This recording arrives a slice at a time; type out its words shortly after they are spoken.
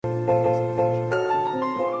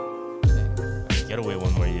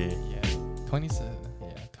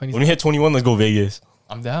20. When we hit 21, let's go Vegas.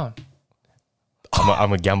 I'm down.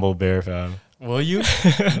 I'm a Gamble Bear fan. Will you?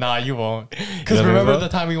 Nah, you won't. Because Yeah, remember bro. the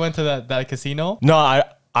time we went to that casino? No,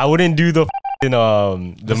 I wouldn't do the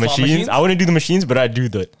slot machines. I wouldn't do the machines, but I'd do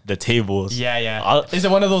the tables. Yeah. Is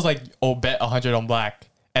it one of those like, oh, bet 100 on black,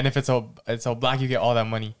 and if it's all black, you get all that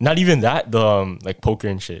money? Not even that. The like poker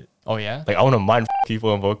and shit. Oh yeah. Like I want to mind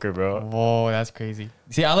people in poker, bro. Whoa, that's crazy.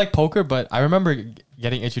 See, I like poker, but I remember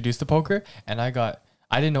getting introduced to poker, and I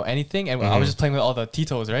didn't know anything, and I was just playing with all the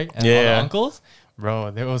titos, right? And all the uncles.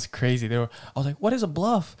 Bro, that was crazy. I was like, what is a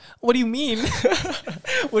bluff? What do you mean?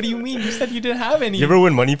 What do you mean? You said you didn't have any. You ever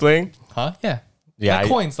win money playing? Huh? Yeah. Yeah.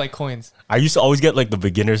 Like coins. I used to always get like the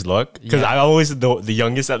beginner's luck because I always the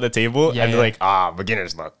youngest at the table, and they're like,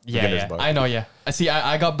 beginner's luck. Beginner's luck. I know, yeah. See,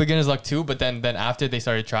 I got beginner's luck too, but then after they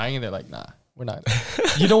started trying, and they're like, nah, we're not.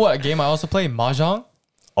 You know what game I also play? Mahjong.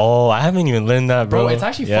 Oh, I haven't even learned that, bro. Bro, it's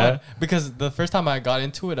actually fun because the first time I got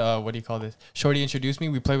into it, what do you call this? Shorty introduced me.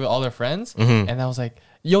 We played with all their friends, and I was like,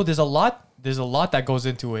 yo, there's a lot that goes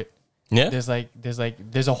into it. Yeah.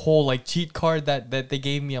 There's a whole like cheat card that they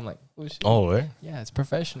gave me. I'm like, oh shit. Oh, right? Yeah, it's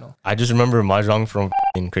professional. I just remember Mahjong from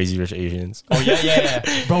Crazy Rich Asians. Oh yeah.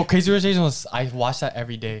 Bro, Crazy Rich Asians I watch that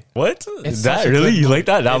every day. What? It's Is that such a really? good You like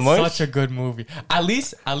that it's much? Such a good movie. At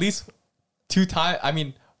least 2 times. I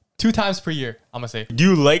mean, 2 times per year. I'm gonna say. Do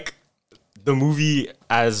you like the movie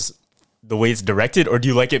as the way it's directed, or do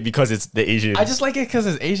you like it because it's the Asian? I just like it because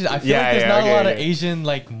it's Asian. I feel like there's not a lot of Asian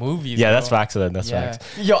like movies. Yeah, bro. that's facts then. That's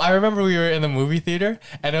facts. Yo, I remember we were in the movie theater,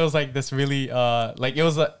 and it was like this really like it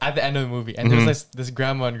was at the end of the movie, and there was like this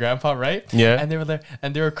grandma and grandpa, right? Yeah. And they were there,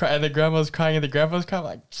 and they were crying, and the grandma was crying, and the grandpa was crying.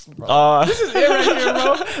 I'm like, bro, this is it right here,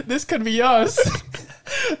 bro. This could be us.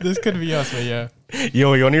 This could be us, but yeah.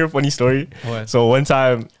 Yo, you want to hear a funny story? What? So one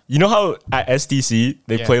time, you know how at STC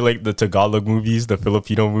they play like the Tagalog movies, the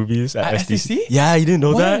Filipino movies at STC? Yeah, you didn't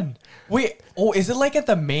know that? Wait, is it like at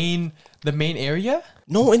the main area?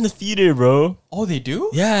 No, in the theater, bro. Oh, they do?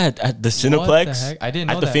 Yeah, at the Cineplex. What the heck? I didn't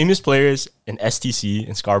know At the that. Famous Players in STC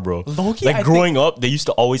in Scarborough. Low-key, like I growing up, they used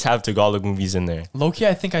to always have Tagalog movies in there. Low-key,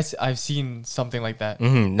 I think I've seen something like that.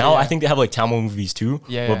 Now I think they have like Tamil movies too.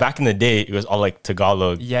 Yeah, But yeah. back in the day, it was all like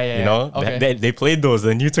Tagalog. Yeah. You know, Okay. they played those,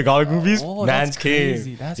 the new Tagalog movies. Oh, Man's that's crazy.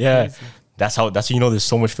 Cave. That's yeah. crazy. That's how you know there's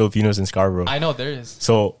so much Filipinos in Scarborough. I know there is.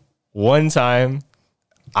 So one time,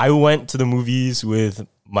 I went to the movies with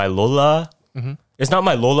my Lola. It's not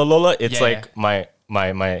my Lola. It's like my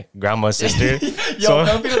grandma's sister. Yo,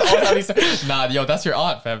 Filipinos always have these. Nah, yo, that's your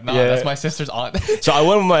aunt, fam. Nah, that's my sister's aunt. So I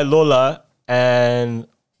went with my Lola and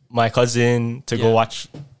my cousin to go watch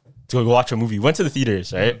a movie. Went to the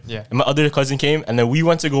theaters, right? Yeah. And my other cousin came, and then we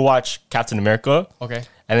went to go watch Captain America. Okay.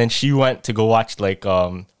 And then she went to go watch like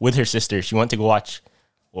with her sister. She went to go watch,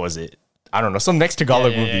 what was it? I don't know, some next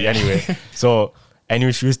Tagalog movie. Anyway, so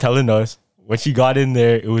anyway, she was telling us when she got in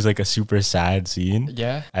there, it was like a super sad scene.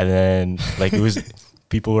 Yeah. And then like it was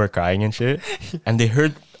people were crying and shit, and they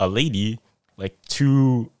heard a lady like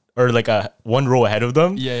one row ahead of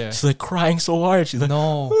them. Yeah. She's like crying so hard. She's like,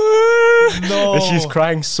 No. no. And she's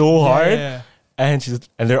crying so hard. Yeah. And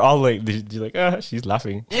they're all like, they're like, she's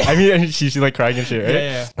laughing. I mean, and she's like crying and shit, right?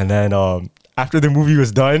 Yeah. And then after the movie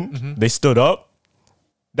was done, they stood up.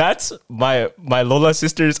 That's my Lola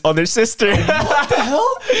sister's other sister. What the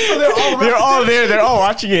hell? So They're all there. They're all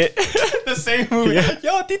watching it. the same movie. Yeah.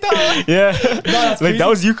 Yo, tita. Yeah. No, that's like crazy. that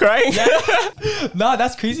was you crying? No,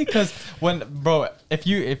 that's crazy because if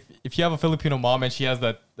you have a Filipino mom and she has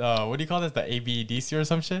that what do you call this? The ABDC or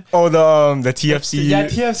some shit? Oh, the TFC. Yeah,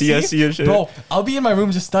 TFC. TFC and shit. Bro, I'll be in my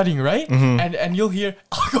room just studying, right? And you'll hear,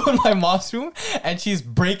 I'll go in my mom's room and she's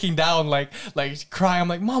breaking down, like crying. I'm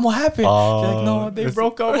like, Mom, what happened? She's like, no, they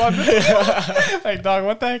broke up. Like, dog,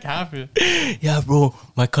 what the heck happened? Yeah, bro.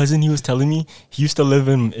 My cousin, he was telling me he used to live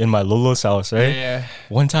in my Lolo's house, right? Yeah.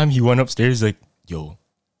 One time he went upstairs, like, yo,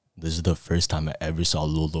 this is the first time I ever saw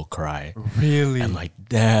Lolo cry. Really? I'm like,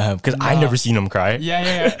 damn, because I never seen him cry.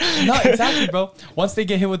 Yeah. No, exactly, bro. Once they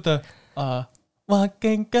get hit with the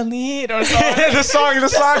Walking Khalid or something. the song.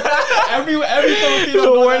 every Filipino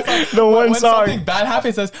the one when song. something bad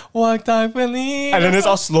happens, it says Walk time Khalid. And then it's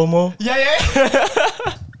all slow-mo.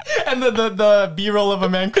 Yeah. And the B-roll of a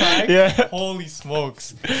man crying. Yeah. Holy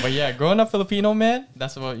smokes. But yeah, growing up Filipino, man,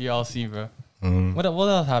 that's what you all see, bro. What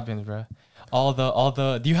else happens, bro? All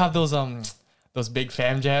the do you have those big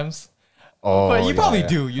fam jams? Oh, But you probably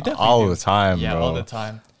do. You definitely all do. the time, Yeah, bro. all the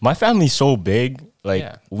time. My family's so big. Like,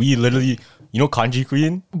 Yeah. we literally, you know Kanji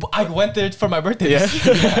Queen? I went there for my birthday. Yeah.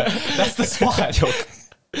 Yeah, that's the spot.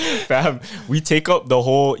 Fam, we take up the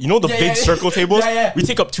whole, you know, the big circle tables? Yeah. We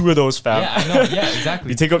take up 2 of those, fam. Yeah, I know. Yeah, exactly.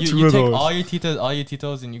 We take up 2 of take those. all your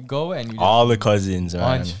titos, and you go and you just All the cousins,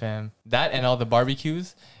 man. bunch, fam. That and all the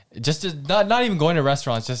barbecues. Just not even going to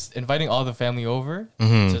restaurants. Just inviting all the family over.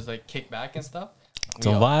 Just like kick back and stuff. It's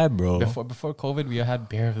a vibe, bro. Before COVID, we had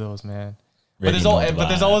bare of those, man. Really But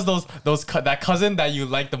there's always that cousin that you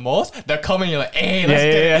like the most that come and you're like, hey, let's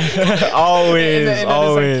get it. Always, and then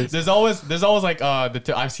always. There's always like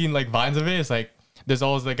I've seen like vines of it. It's like there's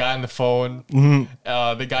always the guy on the phone,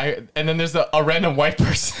 the guy, and then there's a random white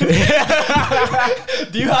person. Do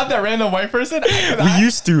you have that random white person? We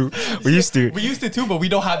used to We used to too, but we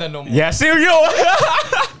don't have that no more. Yeah, serious.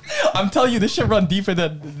 I'm telling you, this shit run deeper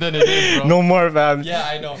than it is, bro. No more, fam. Yeah,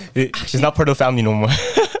 I know. It's not part of the family no more.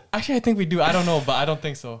 Actually, I think we do. I don't know, but I don't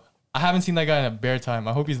think so. I haven't seen that guy in a bare time.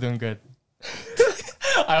 I hope he's doing good.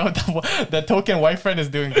 I hope that token white friend is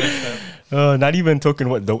doing good. Not even token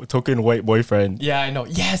white boyfriend. Yeah, I know.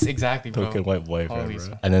 Yes, exactly, bro. Token white boyfriend, bro.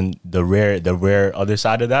 Smart. And then the rare other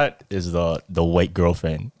side of that is the white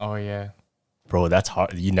girlfriend. Oh yeah, bro. That's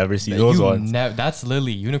hard. You never see those ones. That's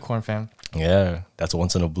Lily, unicorn fam. Yeah, that's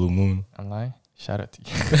once in a blue moon. I'm lying. Shout out to you.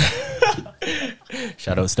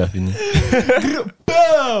 Shout out Stephanie.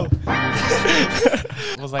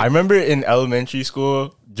 Like, I remember in elementary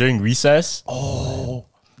school during recess. Oh,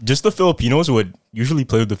 just the Filipinos would usually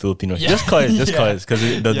play with the Filipinos. Yeah. Just cause the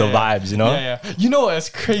vibes, you know. Yeah. You know, it's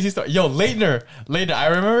crazy stuff. Yo, later, I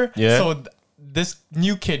remember. Yeah. So this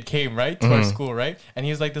new kid came right to our school, right, and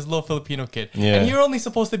he was like this little Filipino kid. Yeah. And you're only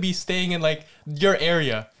supposed to be staying in like your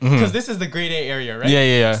area because this is the grade A area, right?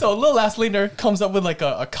 Yeah. So little ass later comes up with like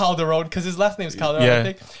a Calderon because his last name is Calderon, I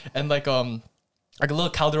think, and like a little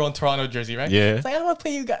Calderon Toronto jersey, right? Yeah. It's like, I want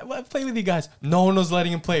to play with you guys. No one was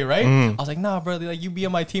letting him play, right? I was like, nah, bro, like you be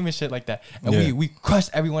on my team and shit like that. And we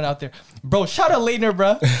crushed everyone out there. Bro, shout out Leitner,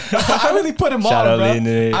 bro. I really put him on, bro.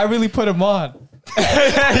 Leitner. I really put him on.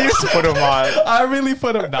 He used to put him on. I really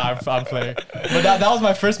put him. Nah, I'm playing. But that was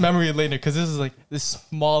my first memory of Leitner because this is like this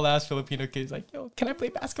small ass Filipino kid. He's like, yo, can I play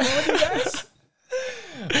basketball with you guys?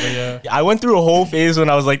 But I went through a whole phase when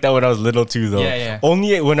I was like that when I was little too, though. Yeah.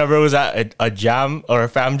 Only whenever I was at a jam or a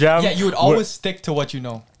fam jam. Yeah, you would always stick to what you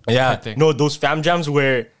know. Yeah. No, those fam jams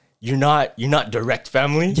where you're not direct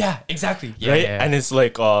family. Yeah, exactly. Yeah, right? Yeah. And it's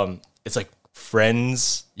like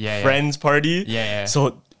friends party. Yeah.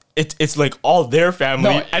 So it's like all their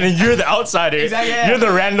family, and then you're the outsider. Exactly. Yeah. You're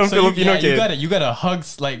the random Filipino kid. You gotta hug,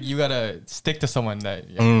 like you gotta stick to someone that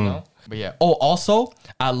you know. But yeah. Oh, also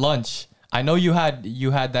at lunch, I know you had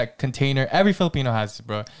that container. Every Filipino has,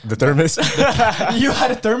 bro. The thermos. You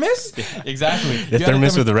had a thermos? Exactly. The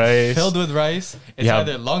thermos with rice. Filled with rice. It's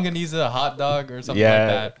either longaniza, a hot dog, or something like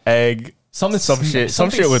that. Egg. Some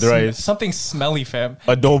shit with rice. Something smelly, fam.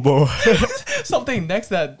 Adobo. Something next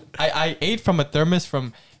that I ate from a thermos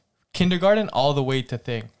from kindergarten all the way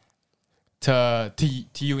to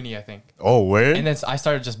uni, I think. Oh, where? And then I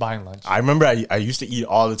started just buying lunch. I remember I used to eat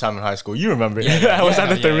all the time in high school. You remember? I always had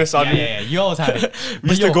the thermos on me. Yeah, you always had it.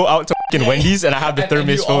 We used to go out to fucking Wendy's and I had the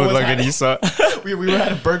thermos full with longanisa. We were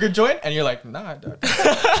at a burger joint and you're like, nah, dog.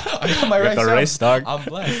 I got my rice. The rice, dog. I'm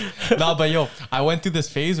blessed. No, but yo, I went through this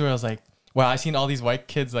phase where I was like, well, I seen all these white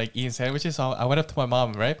kids like eating sandwiches. So I went up to my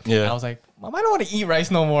mom, right? Yeah. And I was like, Mom, I don't want to eat rice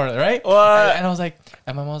no more, right? What? And I was like,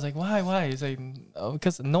 and my mom was like, why? He's like, oh,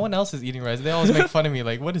 because no one else is eating rice. They always make fun of me.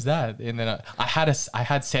 Like, what is that? And then I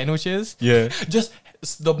had sandwiches. Yeah. Just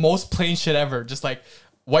the most plain shit ever. Just like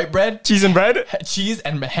white bread, cheese and bread, cheese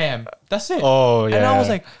and ham. That's it. Oh yeah. And I was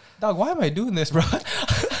like, dog, why am I doing this, bro?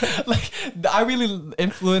 Like, I really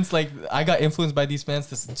I got influenced by these fans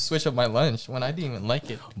to switch up my lunch when I didn't even like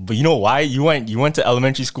it. But you know why? You went to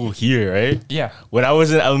elementary school here, right? Yeah. When I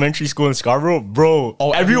was in elementary school in Scarborough, bro,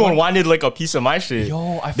 everyone wanted like a piece of my shit.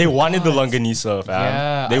 Yo, they wanted the longanisa, fam.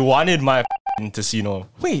 Yeah. They wanted my tocino.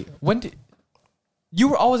 Wait, you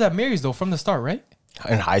were always at Mary's though from the start, right?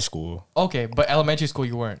 In high school. Okay, but elementary school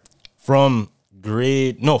you weren't. From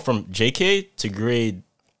JK to grade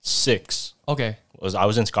 6. Okay. I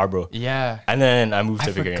was in Scarborough. Yeah. And then I moved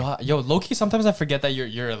to Vic. Yo, low-key, sometimes I forget that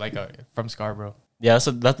you're like from Scarborough. Yeah,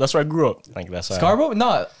 so that's where I grew up. Like that's Scarborough?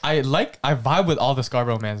 No, I vibe with all the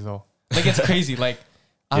Scarborough mans though. Like it's crazy. Like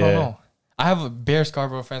I don't know. I have a bare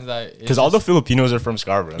Scarborough friends that because all the Filipinos are from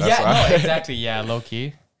Scarborough. That's why. No, exactly. Yeah,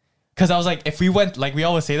 low-key. Because I was like, if we went, like we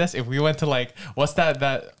always say this, if we went to like what's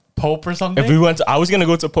that Pope or something? I was gonna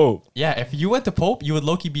go to Pope. Yeah, if you went to Pope, you would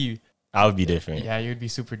low-key be. I would be different. Yeah, you would be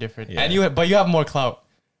super different. Yeah. And but you have more clout.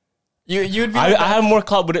 You'd be I like have more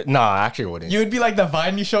clout, but nah, I actually wouldn't. you would be like the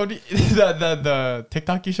Vine you showed me, the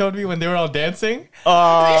TikTok you showed me when they were all dancing.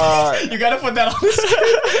 You gotta put that on the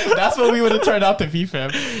screen. That's what we would have turned out to be,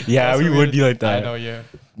 fam. Yeah, we would be like that. I know, yeah.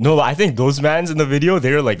 No, but I think those mans in the video,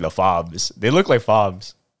 they're like the fobs. They look like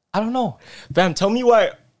fobs. I don't know. Fam, tell me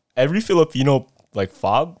why every Filipino like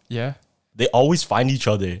fob, Yeah. they always find each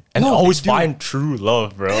other and No, they always they do. find true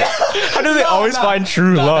love, bro. How do they always find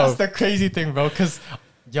true love? That's the crazy thing, bro. Cause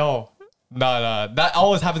that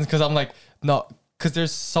always happens. Cause I'm like, no, cause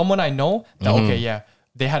there's someone I know that okay, yeah,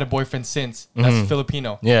 they had a boyfriend since that's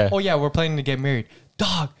Filipino. Yeah. Oh yeah, we're planning to get married.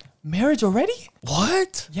 Dog, marriage already?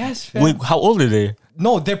 What? Yes, fam. Wait, how old are they?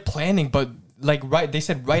 No, they're planning, but like they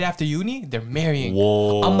said right after uni, they're marrying.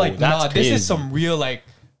 Whoa, I'm like, nah, that's this crazy. is some real like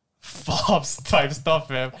fobs type stuff,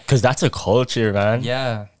 man. Because that's a culture, man.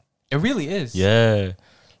 Yeah, it really is. Yeah.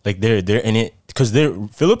 Like they're in it because they're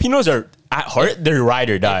Filipinos are at heart, they're ride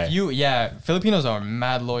or die. Filipinos are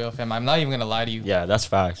mad loyal, fam. I'm not even gonna lie to you. Yeah, that's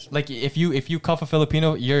facts. Like if you cuff a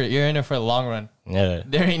Filipino, you're in it for the long run. Yeah.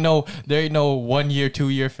 There ain't no 1 year, 2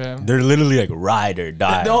 year, fam. They're literally like ride or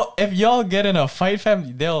die. If y'all get in a fight,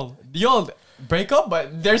 fam, you'll break up,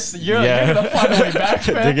 but you're gonna find a way back,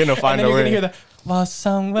 fam. They're gonna find and then a you're way. gonna hear the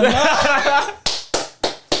wasang wala.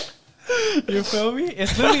 You feel me?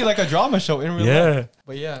 It's literally like a drama show in real life.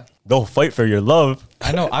 But yeah, They'll fight for your love.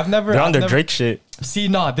 I know. They're They're on their Drake shit. See,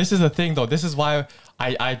 this is the thing though. This is why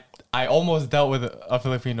I almost dealt with a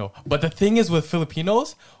Filipino. But the thing is with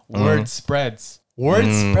Filipinos, word spreads. Word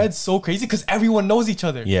spreads so crazy because everyone knows each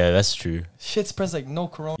other. Yeah, that's true. Shit spreads like no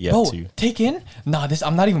corona. Yeah, Bro, too. take in.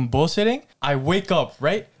 I'm not even bullshitting. I wake up,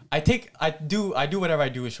 right? I do whatever I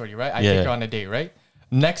do with Shorty, right? I take her on a date, right?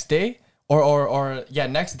 Next day,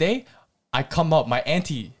 next day, I come up. My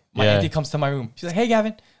auntie comes to my room. She's like, "Hey,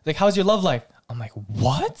 Gavin, like, how's your love life?" I'm like,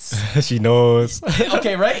 "What?" She knows.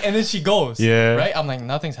 Okay, right? And then she goes. Yeah. Right? I'm like,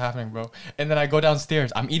 nothing's happening, bro. And then I go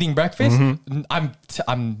downstairs. I'm eating breakfast.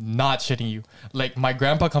 I'm not shitting you. Like, my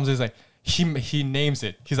grandpa comes in, he's like, he names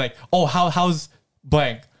it. He's like, "Oh, how's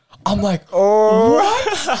blank?" I'm like,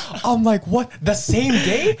 what? I'm like, what? The same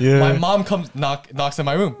day? Yeah. My mom knocks in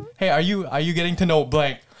my room. "Hey, are you getting to know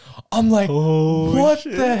blank?" I'm like, what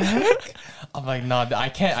shit. the heck? I'm like, nah, I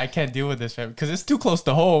can't deal with this, fam, because it's too close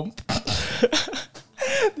to home.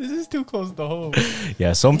 This is too close to home.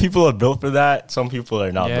 Yeah, some people are built for that. Some people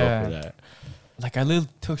are not Yeah. built for that. Like, I literally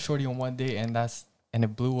took Shorty on one day and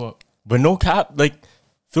it blew up. But no cap, like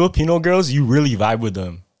Filipino girls, you really vibe with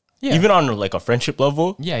them. Yeah. Even on like a friendship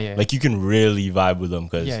level. Yeah. Like you can really vibe with them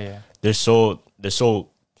because Yeah. they're so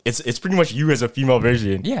it's pretty much you as a female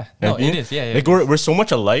version. Yeah. You know No, what I mean? it is. Yeah. Like we're so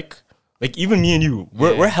much alike. Like even me and you,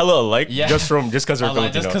 we're hella alike just because we're Filipino.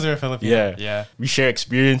 Just because we're Filipino. Yeah. Yeah. We share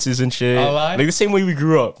experiences and shit. Alive? Like the same way we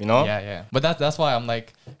grew up, you know? Yeah. But that's why I'm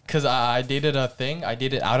like, because I dated a thing. I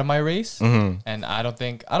dated out of my race, and I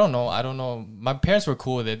don't know. My parents were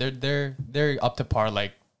cool with it. They're up to par.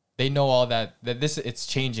 Like they know all that it's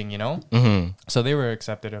changing, you know. So they were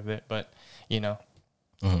accepted of it, but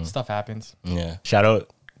stuff happens. Yeah. Shout out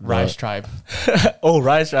Rise Tribe. Oh,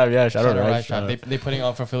 Rise Tribe. Yeah. Shout out Rise Tribe. Tribe. They putting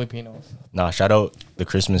on for Filipinos. Nah, shout out the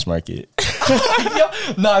Christmas market.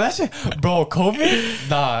 Nah, that's it. Bro, COVID?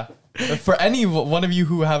 Nah. For any one of you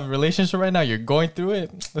who have a relationship right now, you're going through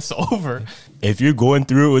it, it's over. If you're going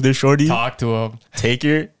through it with a shorty, Talk to him. take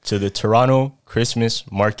her to the Toronto Christmas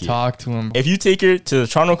market. Talk to him. If you take her to the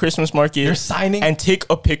Toronto Christmas market, You're signing and take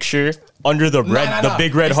a picture under the the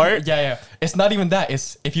big red It's- heart. Yeah. It's not even that.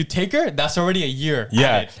 It's if you take her, that's already a year. Yeah.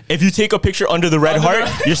 added. If you take a picture under the red Under the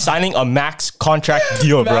heart, red- you're signing a max contract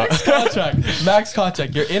deal, bro. Max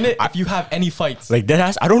contract. You're in it if you have any fights. Like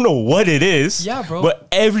that I don't know what it is. Yeah, bro. But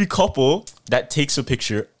every couple that takes a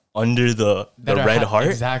picture under the red heart,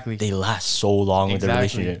 exactly. they last so long with the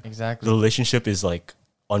relationship. Exactly. The relationship is like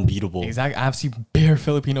unbeatable. Exactly. I've seen bare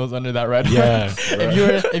Filipinos under that red Yeah, heart.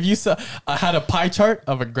 If you had a pie chart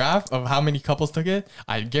of a graph of how many couples took it,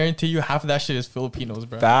 I guarantee you half of that shit is Filipinos,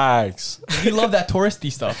 bro. Facts. You love that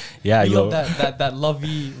touristy stuff. Yeah, you yo. love that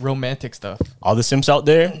lovey romantic stuff. All the simps out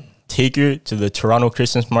there, take her to the Toronto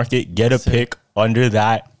Christmas market, get a pic under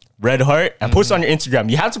that red heart, and post it on your Instagram.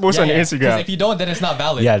 You have to post it on your 'Cause Instagram. if you don't, then it's not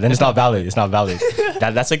valid. Yeah, then it's not valid. It's not valid.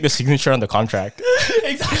 That's like the signature on the contract.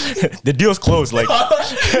 Exactly. The deal's closed. Like,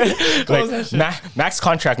 Close that shit. max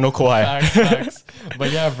contract, no co-I. Facts.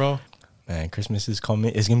 But yeah, bro. Man, Christmas is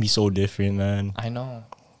coming. It's gonna be so different, man. I know.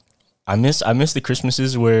 I miss the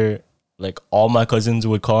Christmases where like all my cousins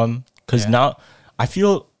would come. Cause now I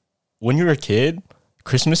feel when you're a kid,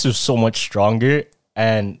 Christmas is so much stronger.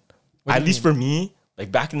 And What do at you least mean? for me,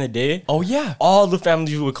 Like back in the day, Oh yeah, all the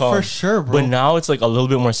families would come. for sure, bro. But now it's like a little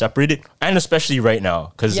bit more separated. And especially right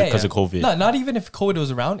now because of COVID. No, not even if COVID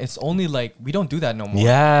was around. It's only like we don't do that no more.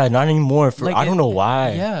 Yeah, not anymore. Like, I don't know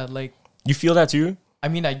why. Yeah, like You feel that too? I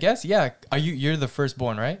mean, I guess yeah. You're the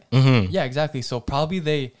firstborn, right? Mm-hmm. Yeah, exactly. So probably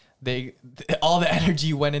they all the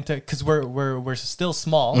energy went into because we're still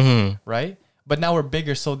small, right? But now we're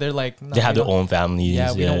bigger, so they're like They have their own families.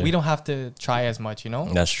 Yeah, we don't have to try as much, you know.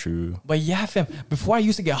 That's true. But yeah, fam. Before I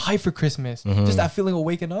used to get hyped for Christmas, just that feeling of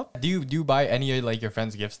waking up. Do you buy any of like your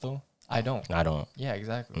friends' gifts though? I don't. I don't. Yeah,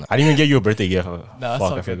 exactly. I didn't even get you a birthday gift. No, that's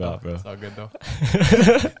Fuck, all I good forgot, though. bro. It's all good though.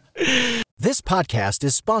 This podcast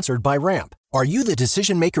is sponsored by Ramp. Are you the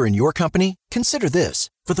decision maker in your company? Consider this.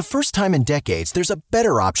 For the first time in decades, there's a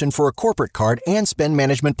better option for a corporate card and spend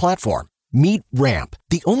management platform. Meet Ramp,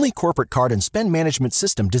 the only corporate card and spend management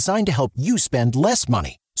system designed to help you spend less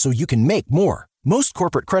money so you can make more. Most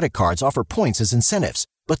corporate credit cards offer points as incentives,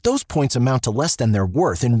 but those points amount to less than their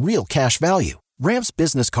worth in real cash value. Ramp's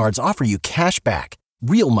business cards offer you cash back,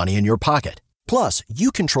 real money in your pocket. Plus,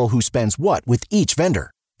 you control who spends what with each vendor.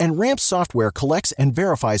 And Ramp's software collects and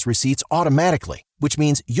verifies receipts automatically, which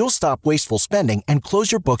means you'll stop wasteful spending and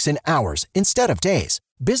close your books in hours instead of days.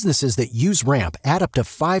 Businesses that use Ramp add up to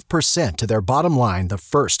 5% to their bottom line the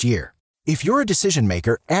first year. If you're a decision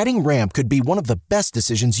maker, adding Ramp could be one of the best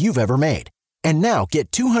decisions you've ever made. And now get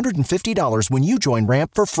 $250 when you join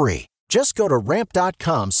Ramp for free. Just go to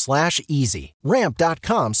ramp.com/easy.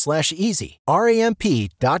 Ramp.com/easy.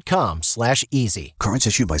 RAMP.com/easy. Cards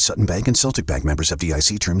issued by Sutton Bank and Celtic Bank, members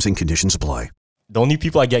FDIC. Terms and conditions apply. The only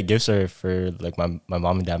people I get gifts are for like my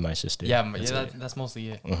mom and dad, my sister. Yeah, that's mostly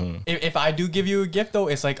it. If I do give you a gift though,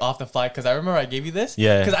 it's like off the fly because I remember I gave you this.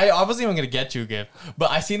 Yeah. Because I obviously wasn't gonna get you a gift,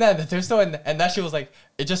 but I seen that in the thrift store and that shit was like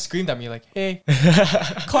it just screamed at me like, "Hey,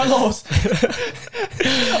 Carlos."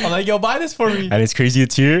 I'm like, "Yo, buy this for me." And it's crazy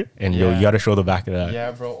it's here, and yo, you gotta show the back of that.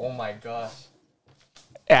 Yeah, bro. Oh my gosh.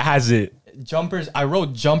 It has it. Jumpers. I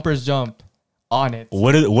wrote "Jumpers Jump" on it.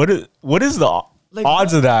 What is the Like,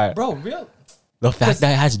 odds of that? Bro, real. The fact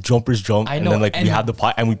that it has Jumpers Jump, I and know, then like we and- have the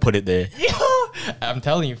pot and we put it there. Yeah. I'm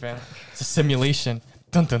telling you, fam. It's a simulation.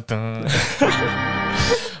 Dun dun dun.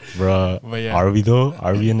 Bruh, But yeah. are we though?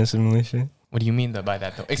 Are we in a simulation? What do you mean by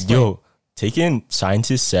that though? Explain. Yo,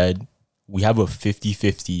 scientists said we have a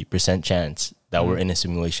 50-50% chance that we're in a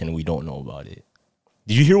simulation and we don't know about it.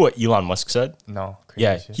 Did you hear what Elon Musk said? No. Crazy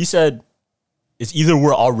Yeah, shit. he said it's either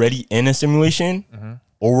we're already in a simulation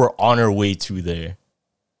or we're on our way to there.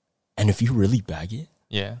 And if you really bag it,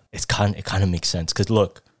 Yeah. it kind of makes sense. Because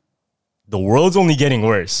look, the world's only getting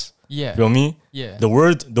worse. Yeah. Feel me? Yeah. The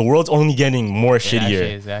world's only getting more shittier.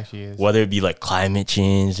 It actually is. Whether it be like climate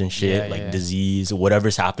change and shit, Yeah, like yeah. disease,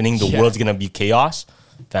 whatever's happening, the Yeah. world's gonna be chaos.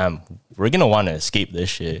 Fam, we're gonna want to escape this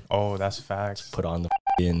shit. Oh, that's facts. Put on the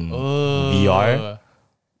f***ing Oh. VR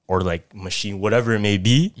or like machine, whatever it may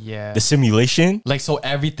be. Yeah. The simulation. Like so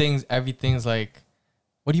everything's like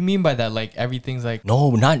what do you mean by that? Like everything's like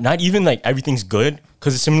No, not even like everything's good,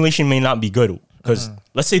 because the simulation may not be good. Because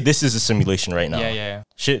let's say this is a simulation right now. Yeah.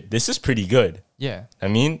 Shit, this is pretty good. Yeah. I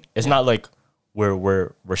mean, it's not like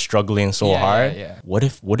we're struggling so Yeah, hard. yeah. What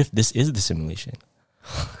if this is the simulation?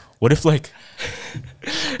 What if like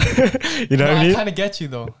you know what I mean? I kind of get you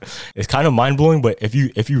though. It's kind of mind blowing, but if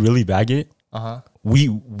you really bag it, Uh-huh.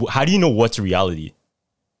 how do you know what's reality?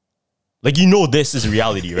 Like, you know, this is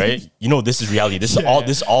reality, right? You know, this is reality. This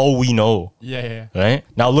is all we know, Yeah. right?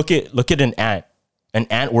 Now look at an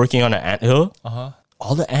ant working on an anthill. Uh-huh.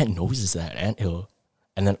 All the ant knows is that anthill,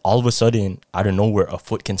 and then all of a sudden, out of nowhere, a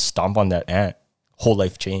foot can stomp on that ant. Whole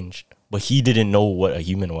life changed, but he didn't know what a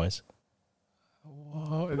human was.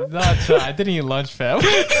 Oh, I didn't eat lunch, fam.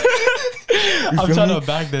 I'm trying to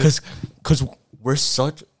bag this. Because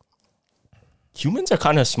humans are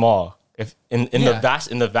kind of small. If in the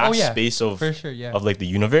vast Oh, yeah. space of For sure, yeah. of like the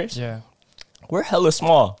universe, Yeah. we're hella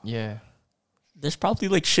small. Yeah. There's probably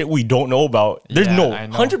like shit we don't know about. There's Yeah, no I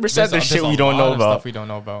know. 100% there's shit a we don't lot know of about. Stuff we don't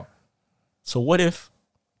know about. So what if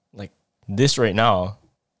like this right now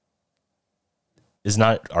is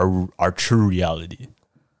not our true reality?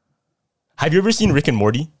 Have you ever seen Rick and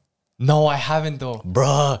Morty? No, I haven't though.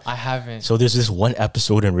 Bruh. I haven't. So there's this one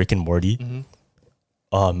episode in Rick and Morty.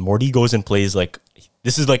 Morty goes and plays like,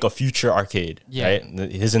 this is like a future arcade, right?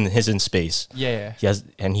 His in space. Yeah.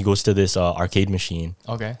 He goes to this arcade machine,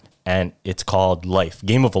 Okay. and it's called Life,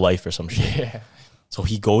 Game of a Life or some shit. Yeah. So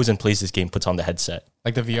he goes and plays this game, puts on the headset.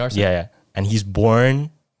 Like the VR stuff? Yeah. And he's born.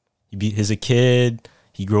 He's a kid.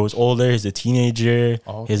 He grows older. He's a teenager.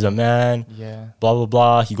 Oh, He's a man. Yeah. Blah blah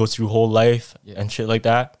blah. He goes through whole life and shit like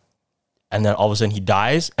that. And then all of a sudden he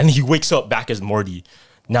dies, and he wakes up back as Morty.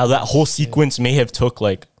 Now that whole sequence may have took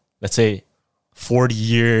like, let's say 40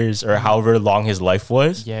 years or however long his life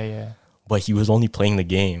was. Yeah. But he was only playing the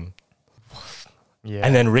game. Yeah.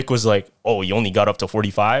 And then Rick was like, oh, you only got up to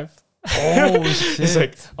 45? Oh, shit. He's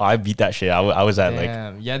like, oh, I beat that shit. I was at like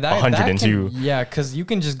 102. Yeah, because you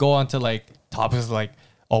can just go on to like topics like,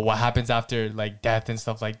 oh, what happens after like death and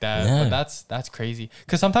stuff like that. Yeah. But that's crazy.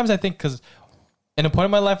 Because sometimes I think, because in a point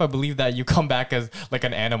in my life, I believe that you come back as like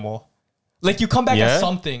an animal. Like you come back as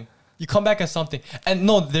something. You come back as something. And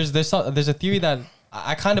no, there's a theory that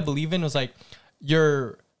I kind of believe in. Was like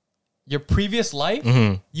your previous life,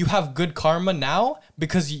 you have good karma now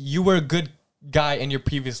because you were a good guy in your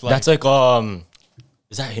previous life. That's like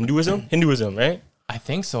is that Hinduism? Hinduism, right? I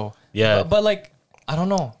think so. Yeah. But like I don't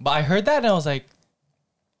know. But I heard that and I was like,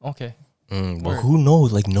 okay. But who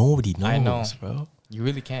knows? Like nobody knows, I know, bro. You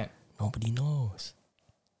really can't. Nobody knows.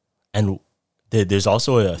 And there's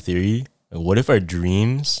also a theory. What if our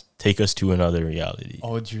dreams take us to another reality?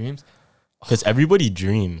 Oh, dreams. Because everybody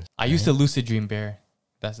dreams. I used to lucid dream, Bear.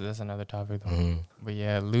 That's another topic though. But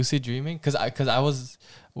yeah, lucid dreaming. Cause I was,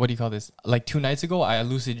 what do you call this? Like 2 nights ago, I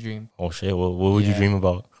lucid dreamed. Oh shit! What would you dream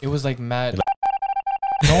about? It was like mad.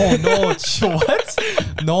 No, what?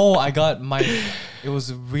 No, I got it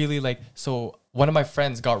was really like, so one of my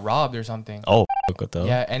friends got robbed or something. Oh, what the hell?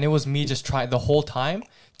 Yeah, and it was me just the whole time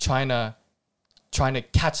trying to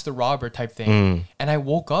catch the robber type thing. And I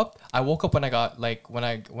woke up when I got like when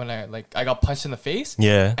I got punched in the face.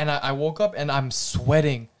 Yeah. And I woke up and I'm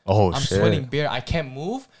sweating. Oh, I'm shit. sweating beer. I can't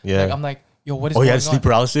move. Yeah. Like, I'm like, yo, what is Oh, going you on? had sleep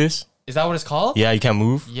paralysis? Is that what it's called? Yeah, you can't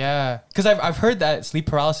move? Yeah. Because I've heard that sleep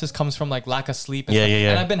paralysis comes from like lack of sleep and stuff. Yeah.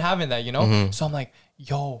 And I've been having that, you know? So I'm like,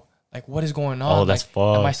 yo, like what is going on? Oh, that's like,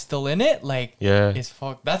 fucked. am I still in it? Like, Yeah. it's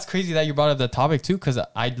fucked. That's crazy that you brought up the topic too, because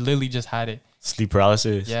I literally just had it. Sleep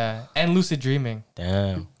paralysis? Yeah. And lucid dreaming.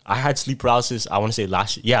 Damn. I had sleep paralysis, I want to say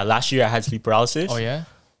last year I had sleep paralysis. Oh, yeah?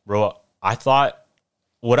 Bro, I thought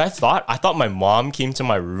my mom came to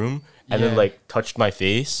my room and then like touched my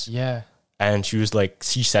face. Yeah. And she was like,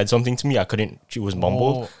 she said something to me. She was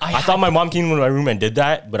mumbled. Oh, I thought my mom came into my room and did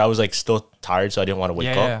that, but I was like still tired, so I didn't want to wake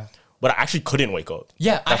up. Yeah. But I actually couldn't wake up.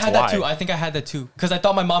 Yeah, That's I had that why. too. I think I had that too. Because I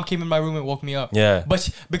thought my mom came in my room and woke me up. Yeah. But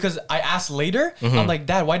because I asked later, I'm like,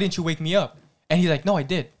 Dad, why didn't you wake me up? And he's like, no, I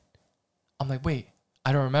did. I'm like, wait,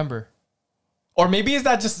 I don't remember. Or maybe is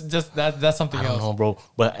that just that's something else? I don't know, bro.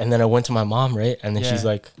 But and then I went to my mom, right? And then she's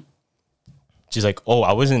like, oh,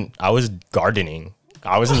 I was gardening.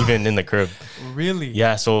 I wasn't even in the crib. Really?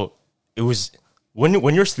 Yeah, so it was when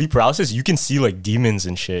you're sleep paralysis, you can see like demons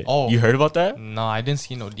and shit. Oh. You heard about that? No, I didn't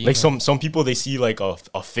see no demon. Like some people, they see like a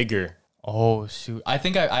figure. Oh shoot! I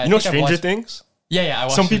think I You know think I've Stranger watched- Things? Yeah, I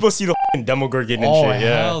watched Some it. people see the Demogorgon and Oh shit.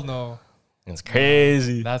 Yeah, hell no! it's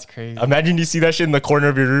crazy. That's crazy. Imagine you see that shit in the corner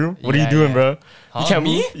of your room. What are you Yeah, doing, yeah. bro? Huh, You can't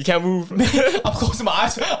me? move. You can't move. I'm closing my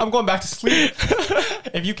eyes. I'm going back to sleep.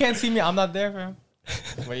 If you can't see me, I'm not there, fam.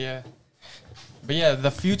 But yeah,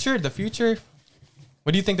 the future.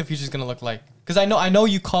 What do you think the future is gonna look like? Because I know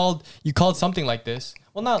you called something like this.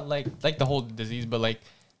 Well, not like the whole disease, but like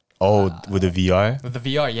Oh, with the VR? with the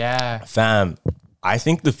VR. Yeah, Fam, I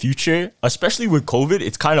think the future, especially with COVID,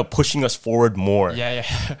 it's kind of pushing us forward more. yeah.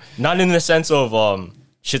 Not in the sense of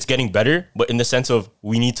shit's getting better, but in the sense of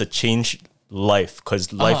we need to change life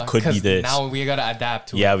because life could be 'Cause this. Now we gotta adapt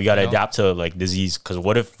to it. Yeah, we gotta you know? adapt to like disease. Because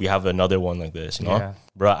what if we have another one like this? You know, Yeah.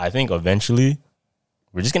 bro. I think eventually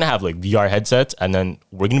we're just gonna have like VR headsets, and then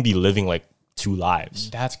we're gonna be living like 2 lives.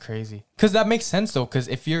 That's crazy. Because that makes sense though. Because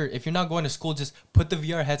if you're not going to school, just put the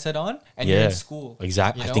VR headset on and you're in school.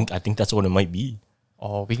 Exactly. you know? I think that's what it might be.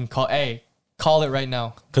 Oh, we can call it right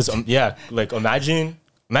now. Because like imagine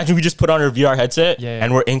we just put on our VR headset Yeah.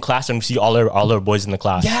 and we're in class and we see all our boys in the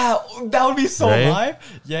class. Yeah, that would be so Right?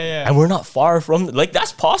 live. Yeah. And we're not far from like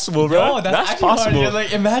that's possible, bro. No, that's actually possible. hard. You're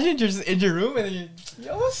like, imagine you're just in your room and then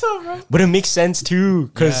yo, what's up, bro? But it makes sense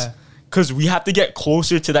too, Yeah. because we have to get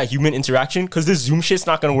closer to that human interaction. Because this Zoom shit's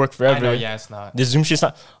not gonna work forever. I know, yeah, it's not. This Zoom shit's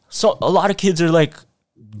not. So a lot of kids are like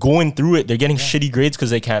going through it. They're getting shitty grades because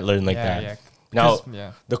they can't learn like Yeah, that. yeah. Now, 'Cause-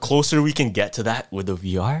 yeah. the closer we can get to that with the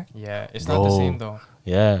VR, Yeah, it's not the Bro. same though.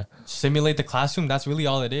 yeah, Simulate the classroom. That's really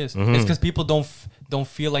all it is. Mm-hmm. It's because people don't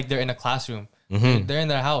feel like they're in a classroom. They're in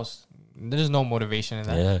their house. There's no motivation in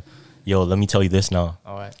that. yeah. Yo, let me tell you this now.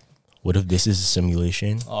 All right. What if this is a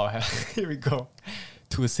simulation? Oh, here we go.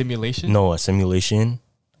 To a simulation. No, a simulation,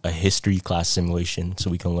 a history class simulation, so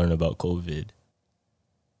we can learn about COVID.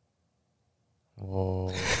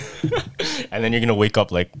 Whoa. And then you're gonna wake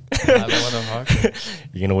up like What the fuck?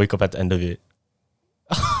 you're gonna wake up at the end of it.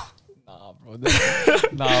 Nah, bro.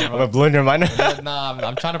 Nah, I'm bro. blowing your mind. Nah,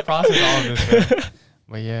 I'm trying to process all of this, man.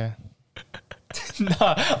 But yeah.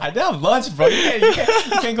 Nah, I didn't have lunch, bro. You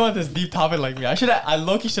can't go on this deep topic like me. I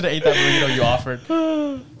low-key should have ate that burrito you offered.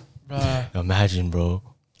 Imagine, bro.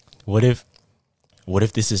 What if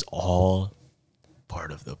this is all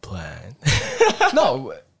part of the plan?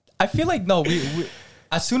 No, I feel like we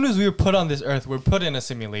as soon as we were put on this earth, we're put in a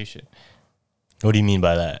simulation. What do you mean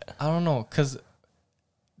by that? I don't know, cause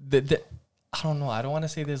I don't know. I don't want to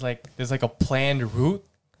say there's like a planned route.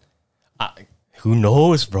 Who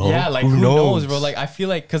knows, bro? Yeah, like who knows, bro? Like I feel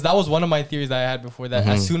like because that was one of my theories that I had before that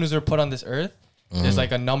as soon as we're put on this earth, there's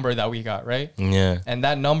like a number that we got, right? Yeah. And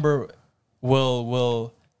that number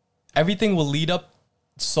will everything will lead up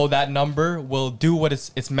so that number will do what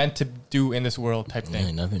it's meant to do in this world type thing.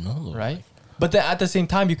 You never know, right? But then at the same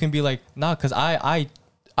time, you can be like, nah, because I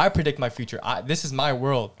predict my future. This is my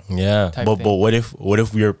world. Yeah, but what if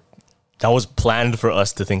we're that was planned for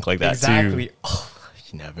us to think like that exactly. too? Oh,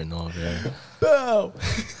 you never know, man. No,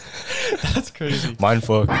 that's crazy. Mind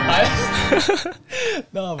fuck.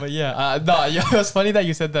 No, but yeah, it was funny that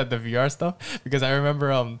you said that the VR stuff because I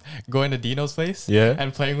remember going to Dino's place,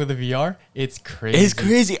 and playing with the VR. It's crazy. It's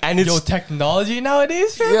crazy, and it's technology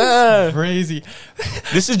nowadays, fam. Yeah, it's crazy.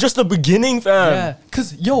 This is just the beginning, fam. Yeah,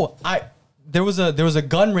 cause there was a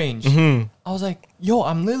gun range. I was like,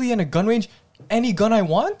 I'm literally in a gun range. Any gun I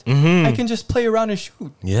want, I can just play around and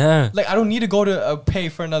shoot. Yeah, like I don't need to go to pay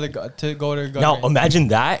for another gun to go to a gun now range. Imagine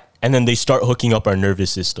that, and then they start hooking up our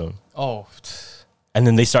nervous system. Oh, and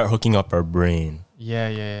then they start hooking up our brain.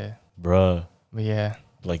 Yeah, bruh. Yeah,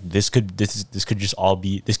 like this could just all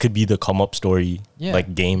be the come up story,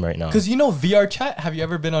 like game right now. Because VR chat. Have you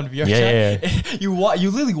ever been on VR chat? Yeah. You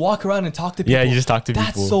literally walk around and talk to people. Yeah, you just talk to people.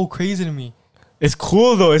 That's so crazy to me. It's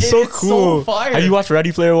cool though. It's so cool. So fire. Have you watched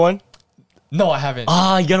Ready Player One? No, I haven't.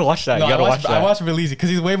 You gotta watch that. No, I watched Berlizzi because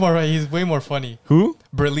he's way more funny. Who?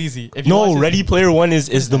 Berlizzi. No, Ready Player One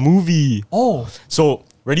is the movie. Oh. So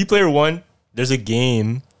Ready Player One, there's a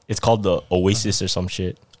game. It's called the Oasis or some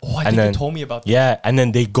shit. Oh, I think you told me about that. Yeah, and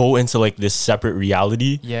then they go into like this separate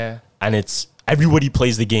reality. Yeah. And it's everybody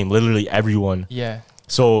plays the game, literally everyone. Yeah.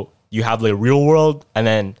 So you have like real world, and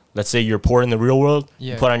then let's say you're poor in the real world.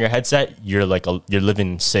 Yeah. You put on your headset, you're like you're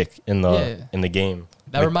living sick in the game.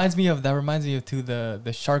 That reminds me of too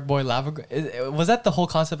the Shark Boy Lava Girl. Was that the whole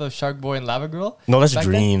concept of Shark Boy and Lava Girl? No, that's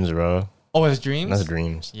dreams, bro. Oh, it's dreams? That's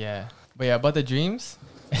dreams. Yeah. But yeah, about the dreams,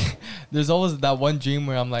 there's always that one dream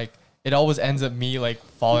where I'm like, it always ends up me like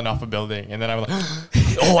falling off a building. And then I'm like,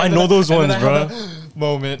 oh, I know those ones, bro.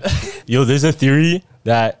 Moment. Yo, there's a theory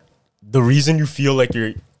that the reason you feel like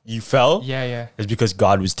you fell is because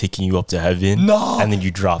God was taking you up to heaven. No. And then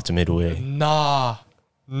you dropped midway. Nah,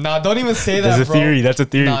 don't even say that, There's a theory. That's a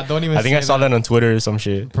theory. Nah, don't even say that. I think I saw that on Twitter or some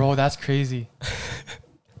shit. Bro, that's crazy.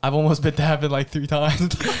 I've almost been to heaven like 3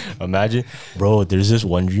 times. Imagine. Bro, there's this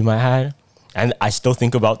one dream I had, and I still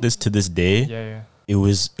think about this to this day. Yeah. It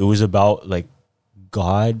was about like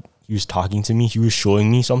God. He was talking to me. He was showing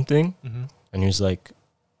me something, and he was like,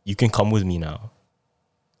 "You can come with me now."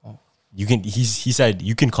 Oh. You can. He said,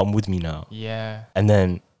 "You can come with me now." Yeah. And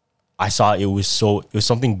then I saw it was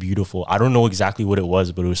something beautiful. I don't know exactly what it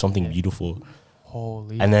was, but it was something beautiful.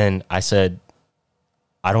 Holy. And then I said,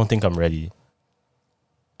 "I don't think I'm ready."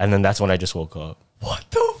 And then that's when I just woke up. What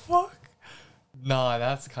the fuck? Nah,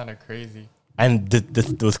 that's kind of crazy. And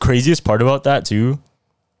the craziest part about that too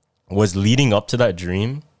was leading up to that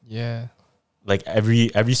dream. Yeah. Like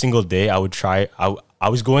every single day I would try. I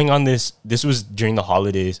was going on this was during the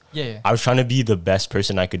holidays. Yeah. I was trying to be the best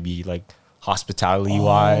person I could be, like hospitality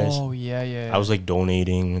wise. Oh, yeah. I was like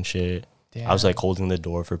donating and shit. Damn. I was like holding the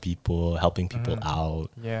door for people, helping people out.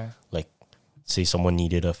 Yeah. Like say someone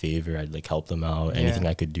needed a favor, I'd like help them out. Anything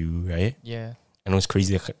I could do, right? Yeah. And it was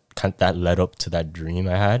crazy that led up to that dream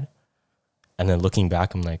I had. And then looking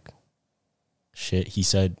back, I'm like, shit, he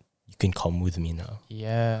said, you can come with me now.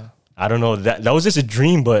 Yeah. I don't know. That was just a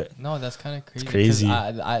dream, but... No, that's kind of crazy. It's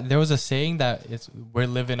crazy. There was a saying that we're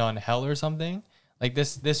living on hell or something. Like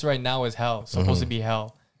this right now is hell. Supposed to be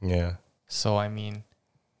hell. Yeah. So, I mean,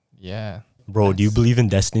 yeah. Bro, do you believe in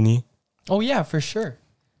destiny? Oh, yeah, for sure.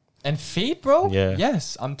 And fate, bro? Yeah.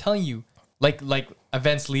 Yes, I'm telling you. Like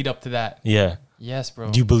events lead up to that. Yeah. Yes,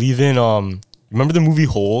 bro. Do you believe in... Remember the movie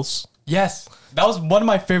Holes? Yes. That was one of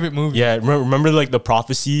my favorite movies. Yeah. Remember like the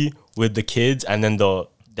prophecy with the kids and then the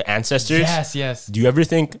ancestors? Yes. Do you ever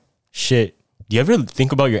think, shit, do you ever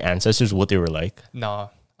think about your ancestors, what they were like? No.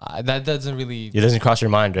 That doesn't really... It doesn't cross your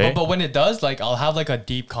mind, right? But when it does, like, I'll have like a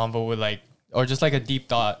deep convo with like... Or just like a deep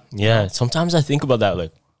thought. Yeah. Sometimes I think about that,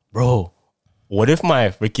 like, bro, what if my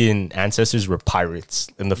freaking ancestors were pirates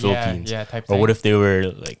in the Philippines? Yeah, type Or thing. what if they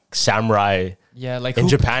were like samurai Yeah, like in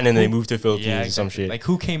Japan, and they moved to Philippines yeah, or some exactly. shit. Like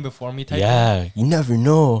who came before me? Type Yeah, you never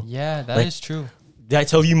know. Yeah, that Like, is true. Did I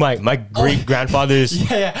tell you my great grandfather's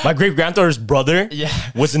my great grandfather's brother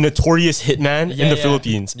was a notorious hitman in the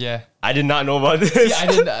Philippines? Yeah, I did not know about this. See, I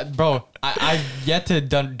didn't, bro. I've yet to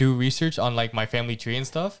do research on like my family tree and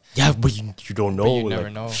stuff. Yeah, but you don't know. You never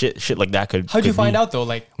like, know. Shit like that could. How'd you find be. out though?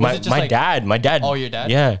 Like My dad. Oh, your dad?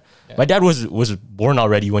 Yeah. My dad was born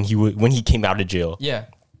already when he came out of jail. Yeah.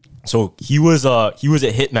 So he was a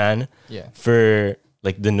hitman. Yeah. For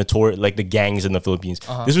like the gangs in the Philippines.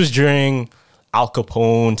 This was during Al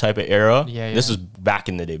Capone type of era. Yeah. This was back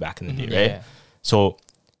in the day, right? Yeah. So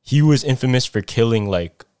he was infamous for killing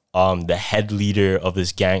like the head leader of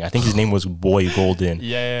this gang. I think his name was Boy Golden.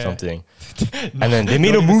 Something. No, and then they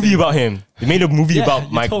made a movie about him. They made a movie about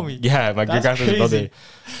my great grandfather's brother.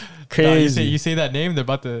 Crazy. No, you say that name, they're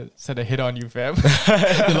about to set a hit on you, fam.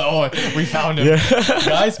 They're like, oh, we found him.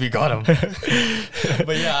 Guys, we got him.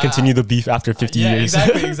 But yeah. Continue the beef after 50 years.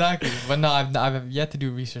 Exactly. But no, I've yet to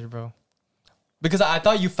do research, bro. Because I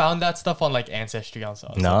thought you found that stuff on like Ancestry and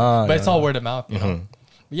stuff. Nah. But it's all word of mouth, you know?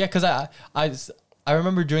 But yeah, because I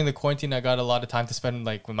remember during the quarantine, I got a lot of time to spend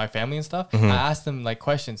like with my family and stuff. I asked them like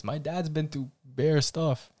questions. My dad's been through bear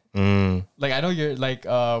stuff. Like I know you're like,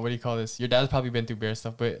 what do you call this? Your dad's probably been through bear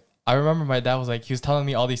stuff, but I remember my dad was like, he was telling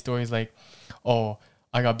me all these stories like, oh,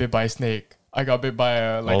 I got bit by a snake. I got bit by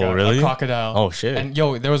a crocodile. Oh shit. And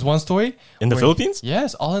yo, there was one story in the Philippines?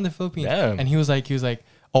 Yes, all in the Philippines. Damn. And he was like,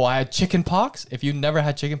 oh, I had chicken pox. If you never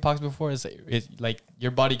had chicken pox before, it's like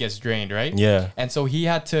your body gets drained, right? Yeah. And so he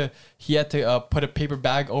had to put a paper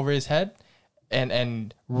bag over his head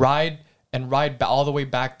and ride all the way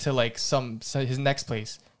back to like his next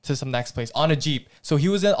place on a Jeep. So he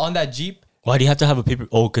was on that Jeep. Why do you have to have a paper?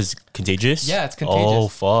 Oh, because contagious? Yeah, it's contagious. Oh,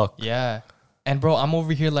 fuck. Yeah. And bro, I'm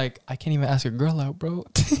over here like, I can't even ask a girl out, bro.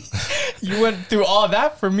 You went through all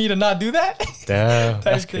that for me to not do that? Damn,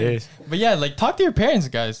 that's crazy. But yeah, like talk to your parents,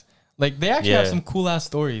 guys. Like they actually have some cool ass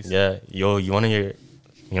stories. Yeah. Yo, you wanna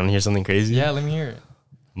hear something crazy? Yeah, let me hear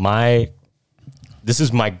it. This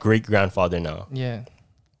is my great grandfather now. Yeah.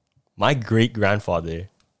 My great grandfather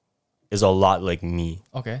is a lot like me.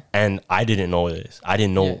 Okay. And I didn't know this. I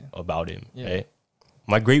didn't know about him. Right?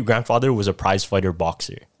 My great grandfather was a prize fighter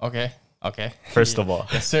boxer. Okay. First of all.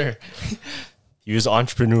 Yes, sir. He was an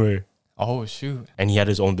entrepreneur. Oh shoot. And he had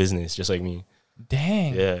his own business, just like me.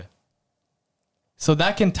 Dang. Yeah. So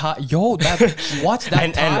that can tie. Yo, watch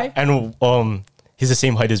that tie. And he's the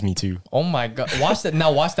same height as me too. Oh my god. Watch that.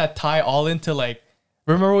 Now watch that tie all into like.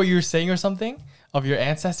 Remember what you were saying or something of your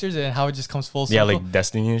ancestors and how it just comes full circle. Yeah, like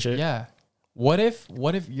destiny and shit. Yeah. What if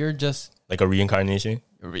you're just like a reincarnation?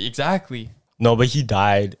 Exactly. No, but he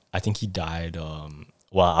died. I think he died.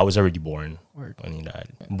 Well, I was already born when he died.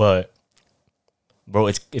 But bro,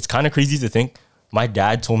 it's kind of crazy to think. My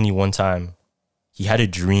dad told me one time he had a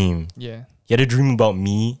dream. Yeah. He had a dream about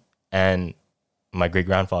me and my great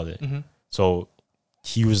grandfather. So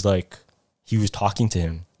he was talking to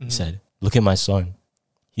him. He said, "Look at my son.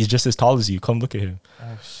 He's just as tall as you. Come look at him."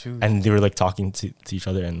 Oh shoot. And they were like talking to each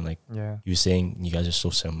other, and like he was saying, "You guys are so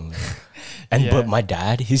similar." And but my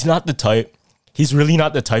dad, he's really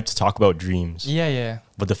not the type to talk about dreams. Yeah.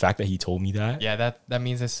 But the fact that he told me that, that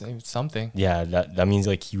means it's something. Yeah, that means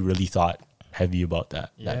like he really thought heavy about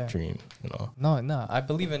that dream, you know. No, I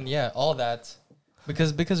believe in all that,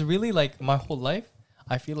 because really like my whole life,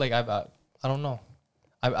 I feel like I don't know,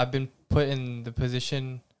 I've been put in the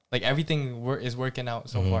position like everything is working out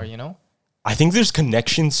so far, you know. I think there's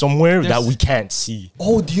connection somewhere that we can't see.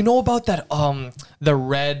 Oh, do you know about that? The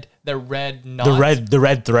red knot? The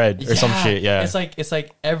red thread or some shit. Yeah. It's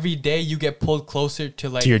like every day you get pulled closer to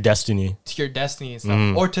like to your destiny and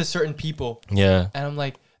stuff, or to certain people. Yeah. And I'm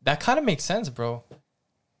like, that kind of makes sense, bro.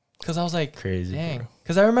 Because I was like, crazy, dang.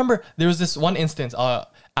 Because I remember there was this one instance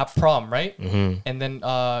at prom, right? And then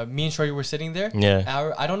me and Shorty were sitting there.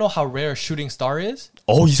 Yeah. I don't know how rare a shooting star is.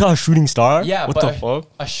 Oh, you saw a shooting star? Yeah. What the fuck?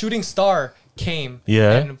 A shooting star came.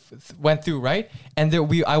 Yeah. And went through, right? And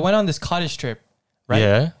I went on this cottage trip, right?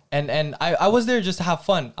 Yeah. And I was there just to have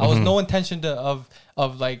fun. I was no intention of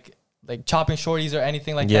like chopping shorties or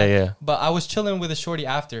anything like that. Yeah. But I was chilling with a shorty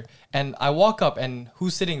after, and I walk up, and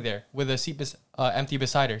who's sitting there with a seat empty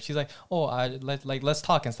beside her? She's like, "Oh, let's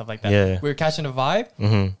talk and stuff like that." Yeah. We were catching a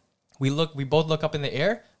vibe. We both look up in the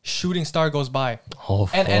air. Shooting star goes by. Oh,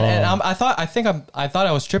 and I thought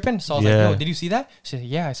I was tripping. So I was like, "Yo, did you see that?" She said,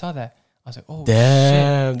 "Yeah, I saw that." I was like, "Oh,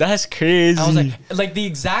 damn, shit. That's crazy." I was like the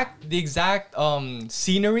exact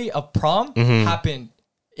scenery of prom happened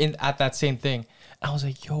at that same thing. I was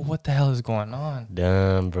like, "Yo, what the hell is going on?"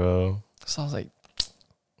 Damn, bro. So I was like,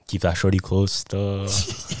 keep that shorty close, though.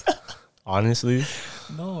 honestly,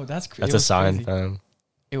 No, that's that's a sign, crazy. fam.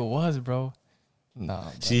 It was, bro. Nah.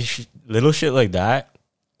 See, little shit like that,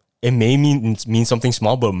 it may mean something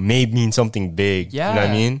small, but may mean something big. Yeah. You know what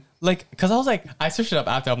I mean? Like, cause I was like, I searched it up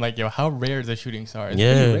after. I'm like, yo, how rare is a shooting star? It's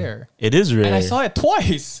Yeah, pretty rare. it is rare. And I saw it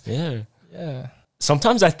twice. Yeah. Yeah.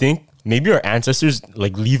 Sometimes I think maybe our ancestors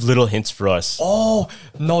like leave little hints for us. Oh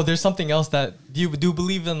no, there's something else that do you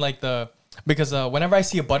believe in like because whenever I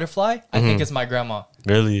see a butterfly, I think it's my grandma.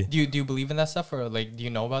 Really? Do you believe in that stuff, or like do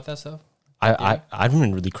you know about that stuff? I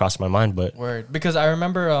didn't really cross my mind, but Word, because I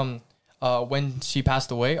remember when she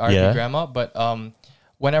passed away, our Yeah. grandma. But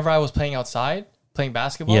whenever I was playing outside, playing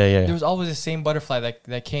basketball, Yeah. there was always the same butterfly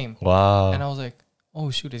that came, wow. and I was like,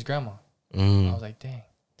 oh shoot, it's grandma. I Mm, was like, dang.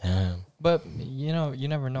 damn. But you know, you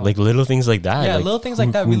never know. Like little things like that. Yeah, like, little things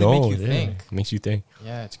like that really make you Yeah, think. makes you think.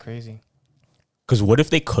 Yeah, it's crazy. Because what if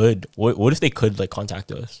they could? What if they could like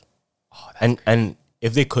contact us? Oh, that's And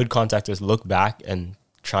if they could contact us, look back and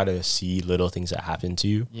try to see little things that happened to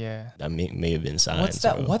you. yeah. That may have been signs. What's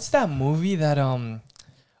that? bro. What's that movie that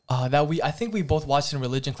I think we both watched in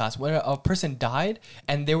religion class where a person died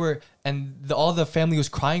and all the family was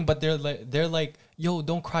crying, but they're like, yo,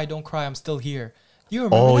 don't cry, I'm still here. You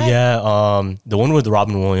remember Oh that? yeah, the one with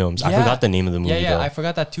Robin Williams. I Yeah. forgot the name of the movie. Yeah, though. I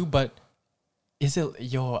forgot that too. But is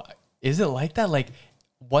it like that? Like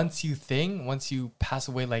once you pass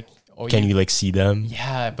away, like Can you like see them?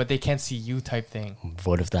 yeah, but they can't see you type thing.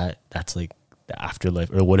 What if that's like the afterlife,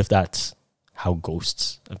 or what if that's how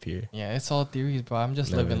ghosts appear? Yeah, it's all theories, bro. I'm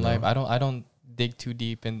just Never living know. life. I don't dig too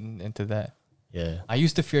deep into that. Yeah, I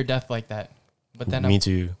used to fear death like that, but then me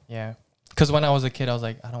too. yeah, because when I was a kid, I was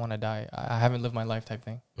like, I don't want to die. I haven't lived my life type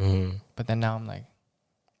thing. Mhm. But then now I'm like,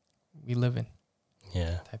 we living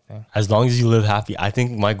Yeah, type thing. as long as you live happy. I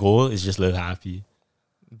think my goal is just live happy.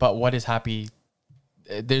 But what is happy?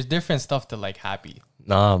 There's different stuff to like happy.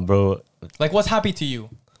 Nah, bro. Like what's happy to you?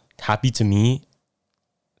 Happy to me,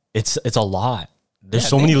 it's a lot. There's Yeah,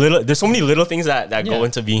 so many little things that go Yeah.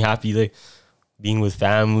 into being happy, like being with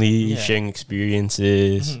family, Yeah. sharing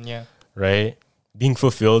experiences, Mhm, yeah, right? Being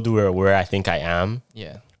fulfilled where I think I am,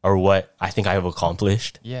 yeah, or what I think I have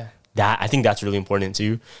accomplished. yeah, I think that's really important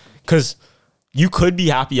too, because you could be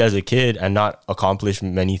happy as a kid and not accomplish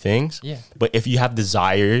many things. yeah, But if you have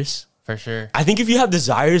desires, for sure. I think if you have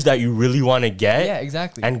desires that you really want to get, Yeah,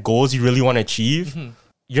 exactly. and goals you really want to achieve,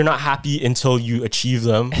 you're not happy until you achieve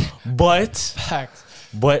them. but Facts.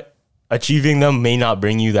 achieving them may not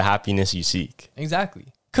bring you the happiness you seek. Exactly.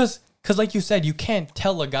 Cause like you said, you can't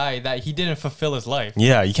tell a guy that he didn't fulfill his life.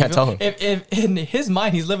 Yeah, you can't tell him. If in his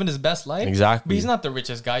mind he's living his best life. Exactly. But he's not the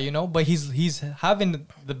richest guy, but he's having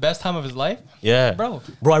the best time of his life. Yeah, Bro.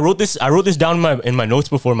 I wrote this down in my notes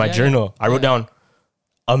before my Yeah, journal. yeah. I wrote down,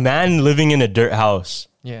 a man living in a dirt house,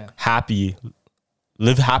 Yeah. happy,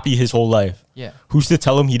 live happy his whole life. Yeah. Who's to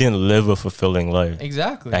tell him he didn't live a fulfilling life?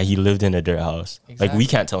 Exactly. That he lived in a dirt house. Like, we Exactly.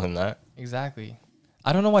 can't tell him that. Exactly.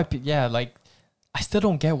 I don't know why. Like, I still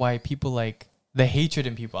don't get why people like the hatred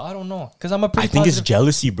in people. I don't know. Cause I'm a pretty. I think it's positive-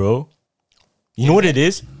 jealousy, bro. You know what it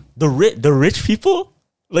is? The rich people,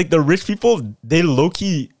 they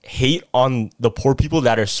low-key hate on the poor people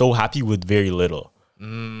that are so happy with very little.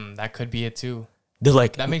 That could be it too. They're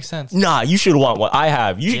like, That makes sense. nah, you should want what I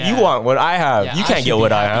have. You Yeah. want what I have. Yeah, You I can't should get be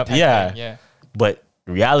what I happy have. type Yeah. thing. Yeah. But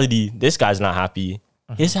reality, this guy's not happy.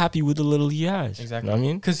 He's happy with the little he has. Exactly. You know what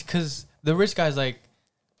I mean? Cause the rich guy's like,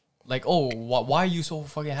 oh, why are you so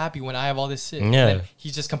fucking happy when I have all this shit? Yeah. And then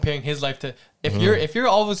he's just comparing his life to. If you're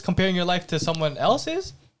always comparing your life to someone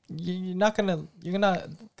else's, you're not gonna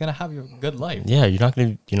have your good life. Yeah, you're not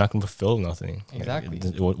gonna fulfill nothing. Like, Exactly.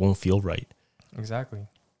 it won't feel right. Exactly.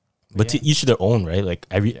 But to each their own, right? Like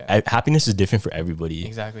Yeah. happiness is different for everybody.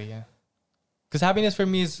 Exactly. Yeah. Because happiness for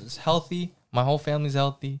me is healthy. My whole family's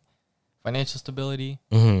healthy, financial stability,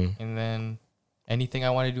 Mm-hmm. and then anything I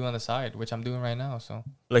want to do on the side, which I'm doing right now. So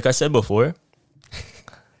Like I said before,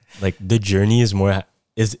 like the journey is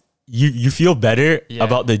you feel better Yeah.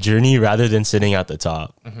 about the journey rather than sitting at the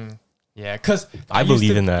top. yeah, because I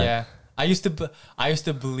believe in that. Yeah, I used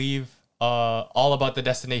to believe all about the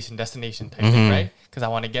destination type thing, right? Because I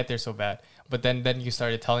want to get there so bad. But then you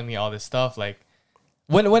started telling me all this stuff, like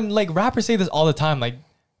when like rappers say this all the time,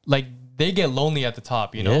 like they get lonely at the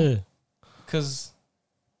top, Yeah. because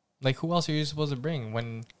like who else are you supposed to bring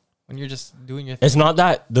when you're just doing your thing? It's not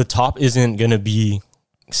that the top isn't gonna be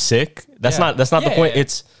sick. That's Yeah. not the Yeah, point. yeah.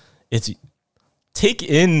 It's take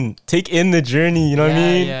in the journey. You know what I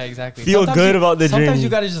mean? Yeah, exactly. Feel good about the Sometimes journey. you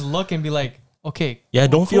gotta just look and be like, okay. Yeah,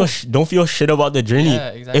 cool, don't feel shit about the journey. Yeah,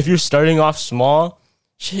 exactly. If you're starting off small,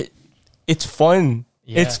 shit, it's fun.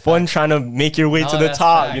 it's fun trying to make your way to the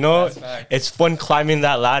top, facts, you know? that's It's fun climbing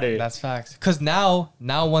that ladder. That's facts. Because now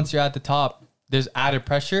once you're at the top, there's added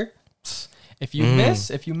pressure. If you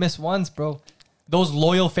miss once, bro, those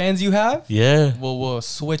loyal fans you have, will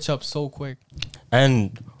switch up so quick.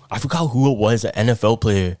 And I forgot who it was, an NFL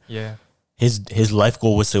player. Yeah. His life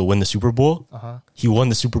goal was to win the Super Bowl. He won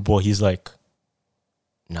the Super Bowl. He's like,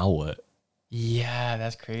 now what? Yeah,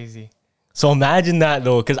 that's crazy. So imagine that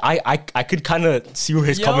though, because I could kind of see where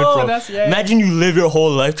he's coming from. Imagine you live your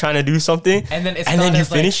whole life trying to do something, and then you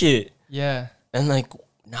finish it. Yeah. And like,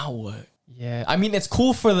 now what? Yeah. I mean, it's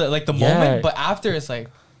cool for the moment, but after it's like,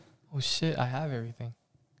 oh shit, I have everything.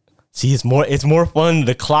 See, it's more fun.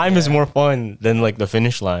 The climb is more fun than like the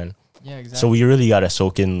finish line. Yeah, exactly. So we really gotta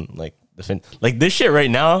soak in like like this shit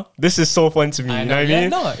right now. This is so fun to me. You know what I mean?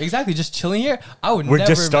 No, exactly. Just chilling here. We're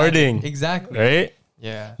just starting. Exactly. Right?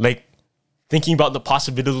 Yeah. Like thinking about the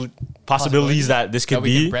possibilities that this could we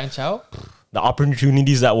be. Can branch out. The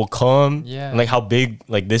opportunities that will come. Yeah. And like how big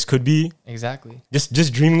like this could be. Exactly.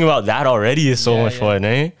 Just dreaming about that already is so much fun,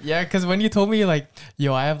 eh? Yeah, because when you told me like,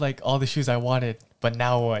 yo, I have like all the shoes I wanted, but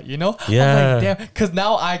now what? You know? Yeah. I'm like, damn. Because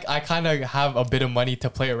now I kind of have a bit of money to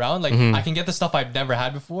play around. Like I can get the stuff I've never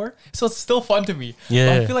had before. So it's still fun to me. Yeah.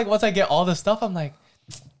 But I feel like once I get all the stuff, I'm like,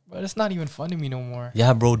 but it's not even fun to me no more.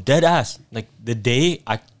 Yeah, bro, dead ass. Like the day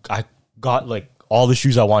I got like all the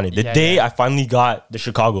shoes I wanted. The day I finally got the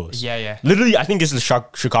Chicago's. Yeah. Literally, I think it's the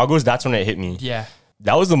Chicago's. That's when it hit me. Yeah.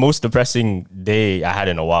 That was the most depressing day I had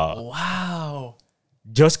in a while. Wow.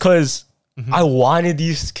 Just because I wanted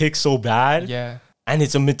these kicks so bad. Yeah. And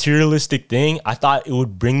it's a materialistic thing. I thought it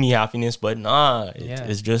would bring me happiness, but nah.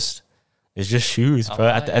 It's just shoes, bro.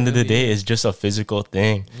 At the end of the day, it's just a physical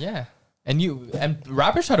thing. Yeah. And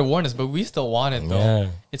rappers try to warn us, but we still want it though. Yeah.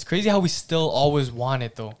 It's crazy how we still always want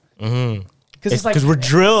it though. Because we're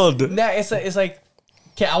drilled. Nah, it's like,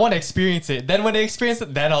 okay, I want to experience it. Then when I experience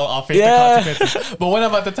it, then I'll face the consequences. But when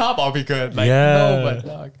I'm at the top, I'll be good. Like, no, but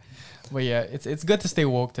dog. But yeah, it's good to stay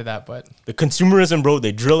woke to that. But the consumerism, bro,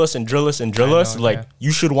 they drill us and drill us and drill us. Like,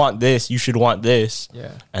 you should want this, you should want this.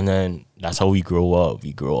 Yeah. And then that's how we grow up.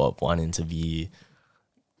 We grow up wanting to be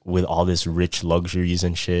with all this rich luxuries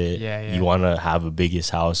and shit. Yeah. You want to have the biggest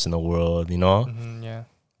house in the world, you know? Yeah.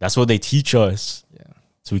 That's what they teach us. Yeah.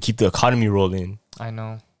 So we keep the economy rolling. I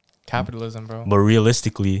know. Capitalism, bro. But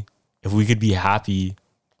realistically, if we could be happy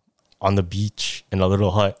on the beach in a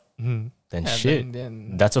little hut, then shit,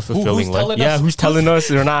 then that's a fulfilling life. Yeah, who's telling us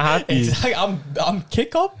they're not happy? Exactly. I'm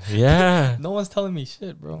kick up. Yeah. No one's telling me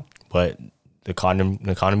shit, bro. But the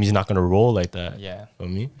economy's not gonna roll like that. Yeah. For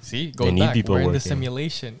me, see, go back. People we're in the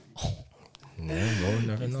simulation. No,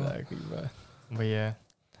 never know. Exactly, bro. But yeah.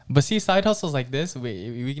 But see, side hustles like this,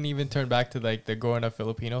 we can even turn back to like the growing up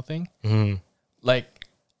Filipino thing. Like,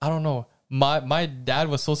 I don't know. My dad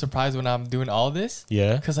was so surprised when I'm doing all this.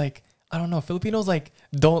 Yeah. Because like, I don't know, Filipinos like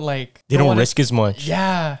don't risk as much.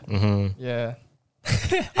 Yeah. Yeah.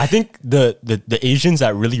 I think the Asians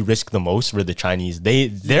that really risk the most were the Chinese.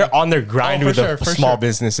 They're on their grind with the small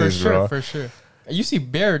businesses, bro. For sure. You see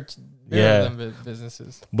bare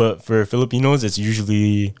businesses. But for Filipinos, it's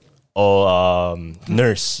usually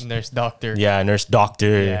nurse, doctor. Yeah, nurse,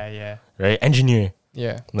 doctor. Yeah. Right, engineer.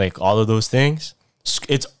 Yeah. Like all of those things.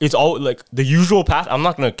 It's all like the usual path. I'm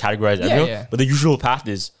not gonna categorize everyone, but the usual path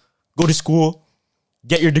is go to school,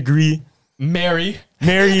 get your degree, marry,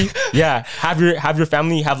 yeah, have your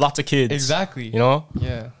family, have lots of kids. Exactly. You know?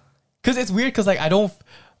 Yeah. Cause it's weird because like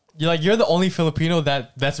you're the only Filipino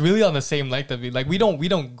that's really on the same length of me. Like we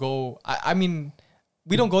don't go I mean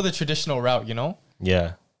we don't go the traditional route, you know?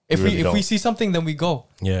 Yeah. If we see something, then we go.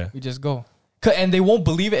 Yeah. We just go. And they won't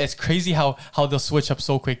believe it. It's crazy how they'll switch up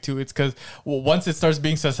so quick too. It's because once it starts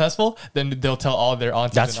being successful, then they'll tell all their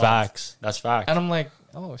aunties. That's facts. That's facts. And I'm like,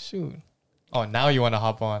 oh shoot. Oh, now you want to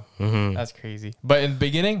hop on. That's crazy. But in the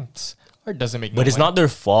beginning, it doesn't make. But it's not their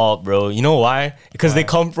fault, bro. You know why? Because they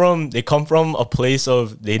come from a place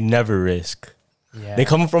of they never risk. Yeah. They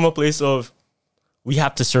come from a place of we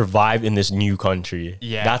have to survive in this new country.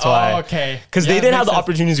 Yeah. That's why. Okay. Because they didn't have the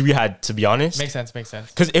opportunities we had, to be honest. Makes sense.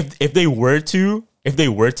 Because if they were to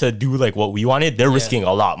do like what we wanted, they're risking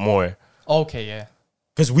a lot more. Okay, yeah.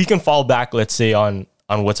 Because we can fall back, let's say, on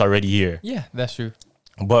what's already here. Yeah, that's true.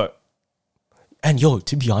 And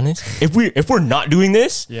to be honest, if we're not doing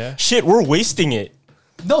this, shit, we're wasting it.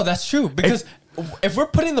 No, that's true. Because if we're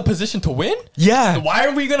put in the position to win, why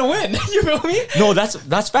are we gonna win? You feel me? No,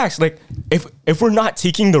 that's facts. Like if we're not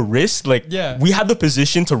taking the risk, we have the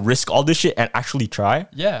position to risk all this shit and actually try.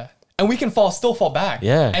 Yeah, and we can still fall back.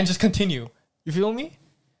 Yeah, and just continue. You feel me?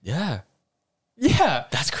 Yeah. Yeah.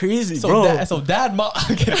 That's crazy, So bro. dad, mom.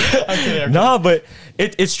 Okay. Nah, but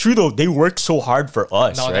it's true though. They work so hard for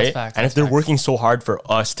us, No, that's right? facts, and that's if they're facts. working so hard for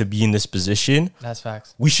us to be in this position, That's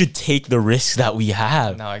facts. we should take the risks that we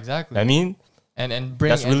have. No, exactly. I mean, and bring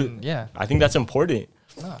that's really, and, yeah. I think that's important.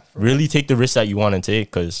 Nah, Really take the risks that you want to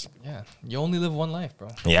take, because yeah. You only live one life, bro.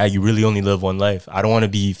 yeah, you really only live one life. I don't want to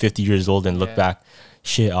be 50 years old and look Yeah. back.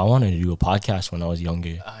 Shit, I wanted to do a podcast when I was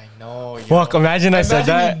younger. I know. Yo. Fuck, imagine I said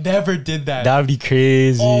that. We never did that. That would be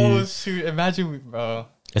crazy. Oh shoot! Imagine, bro.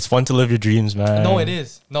 It's fun to live your dreams, man. No, it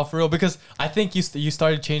is. No, for real. Because I think you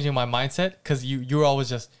started changing my mindset because you were always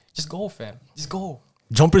just go, fam. Just go.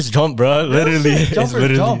 Jumpers jump, bro. Literally. It's Jump or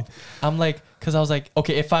literally. jump. I'm like, because I was like,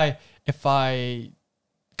 okay, if I,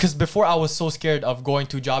 because before I was so scared of going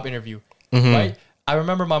to a job interview, right? I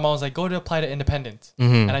remember my mom was like, go to apply to Independence,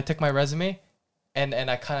 and I took my resume, and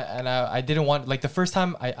I didn't want, like, the first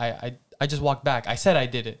time I just walked back. I said I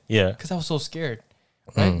did it, Yeah. because I was so scared,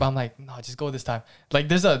 right? But I'm like, no, just go this time. Like,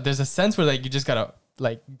 there's a sense where like you just gotta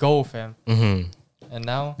like go, fam. And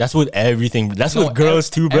now That's with everything. That's no, with girls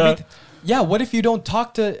too, bro. Yeah, what if you don't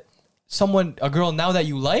talk to a girl now that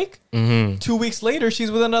you like? 2 weeks later, she's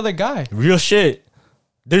with another guy. Real shit.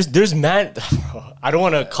 There's man. I don't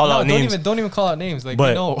want to call out names. Don't even call out names. Like, But-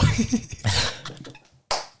 we know.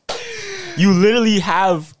 You literally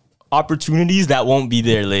have opportunities that won't be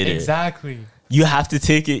there later. Exactly. You have to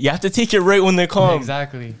take it. You have to take it right when they come.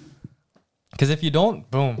 Exactly. Because if you don't,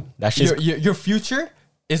 boom. That's just- your future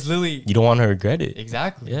is literally You don't want to regret it.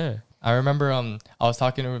 exactly. Yeah. I remember I was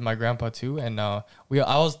talking with my grandpa too, and I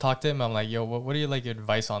always talk to him. I'm like, yo, what are your like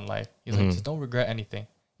advice on life? He's like, just don't regret anything.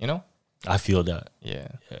 You know? I feel that. Yeah.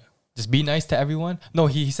 Yeah. Just be nice to everyone. No,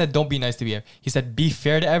 he said don't be nice to me. He said be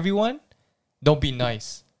fair to everyone. Don't be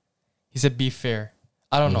nice. He said be fair.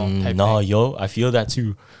 I don't know. Type No, thing. yo, I feel that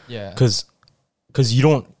too. Yeah. Cause you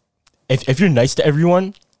don't. If you're nice to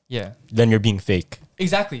everyone, Yeah. then you're being fake.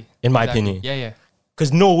 Exactly. In my Exactly. opinion. Yeah, yeah.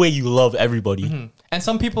 Cause no way you love everybody. And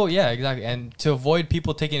some people, yeah, exactly. And to avoid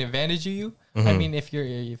people taking advantage of you, I mean, if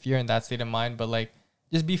you're in that state of mind, but like,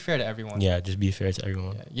 just be fair to everyone. Yeah, just be fair to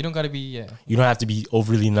everyone. Yeah. You don't gotta be. Yeah. You don't have to be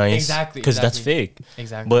overly nice. Exactly, Because that's exactly. fake.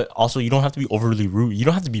 Exactly. But also, you don't have to be overly rude. You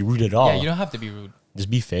don't have to be rude at all. Yeah, you don't have to be rude. Just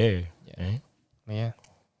be fair. Yeah. Right? Yeah.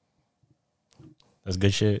 That's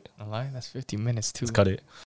good shit. A lie. That's 50 minutes too. Let's cut it.